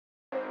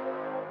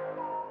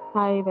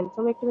Hi,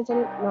 welcome back to my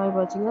channel. Now I'm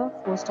watching a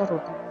 4-star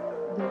hotel.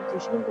 The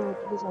location of the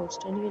hotel is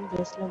outstanding and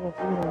guests love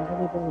walking around the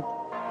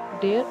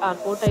neighborhood. There are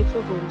 4 types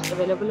of rooms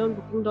available on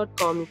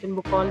booking.com. You can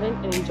book online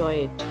and enjoy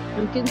it.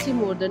 You can see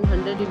more than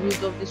 100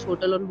 reviews of this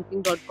hotel on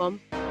booking.com.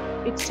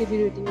 Its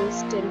review rating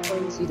is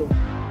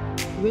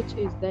 10.0, which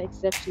is the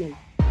exceptional.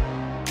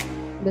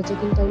 The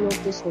check-in time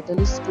of this hotel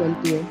is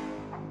 12 p.m.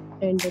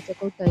 and the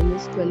checkout time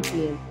is 12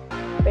 p.m.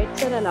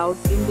 Pets are allowed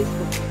in this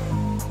hotel.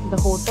 The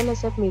hotel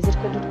accepts major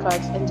credit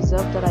cards and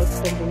reserves the right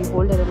to temporarily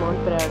hold an amount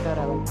prior to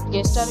arrival.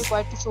 Guests are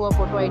required to show a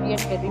photo ID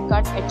and credit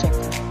card at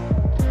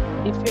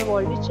check-in. If you have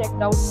already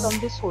checked out from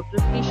this hotel,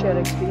 please share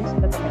your experience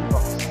in the comment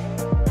box.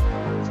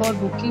 For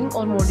booking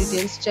or more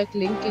details, check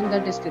link in the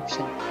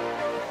description.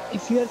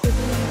 If you are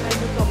facing any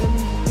kind of problem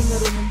in booking a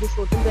room in this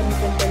hotel, then you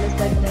can tell us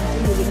by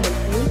commenting. We will help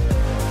you.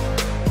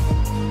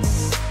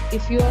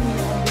 If you are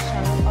new on this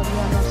channel or you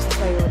are not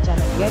subscribed our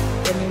channel yet,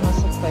 then you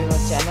must subscribe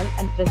our channel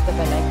and press the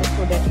bell icon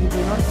so that you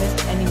do not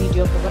miss any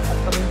video of our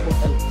upcoming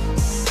hotel.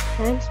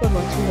 Thanks for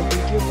watching the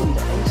video till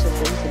the end. So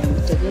friends, we'll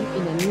meet again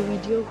in a new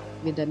video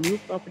with a new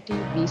property.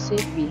 Be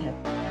safe, be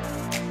happy.